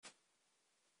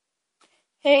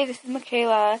Hey, this is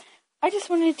Michaela. I just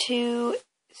wanted to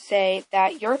say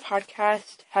that your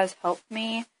podcast has helped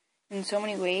me in so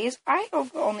many ways. I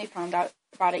only found out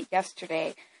about it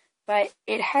yesterday, but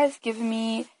it has given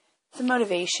me some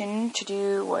motivation to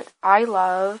do what I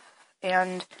love,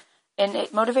 and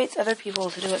it motivates other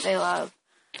people to do what they love.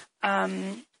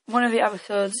 One of the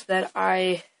episodes that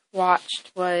I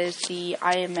watched was the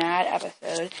I Am Mad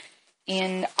episode,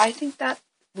 and I think that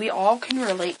we all can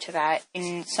relate to that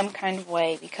in some kind of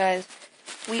way, because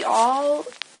we all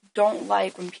don't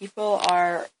like when people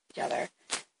are together.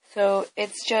 So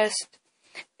it's a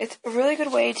really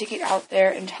good way to get out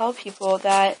there and tell people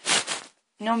that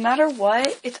no matter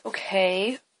what, it's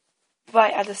okay,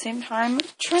 but at the same time,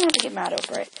 try not to get mad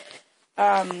over it.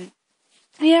 I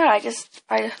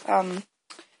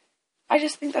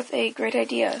just think that's a great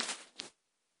idea.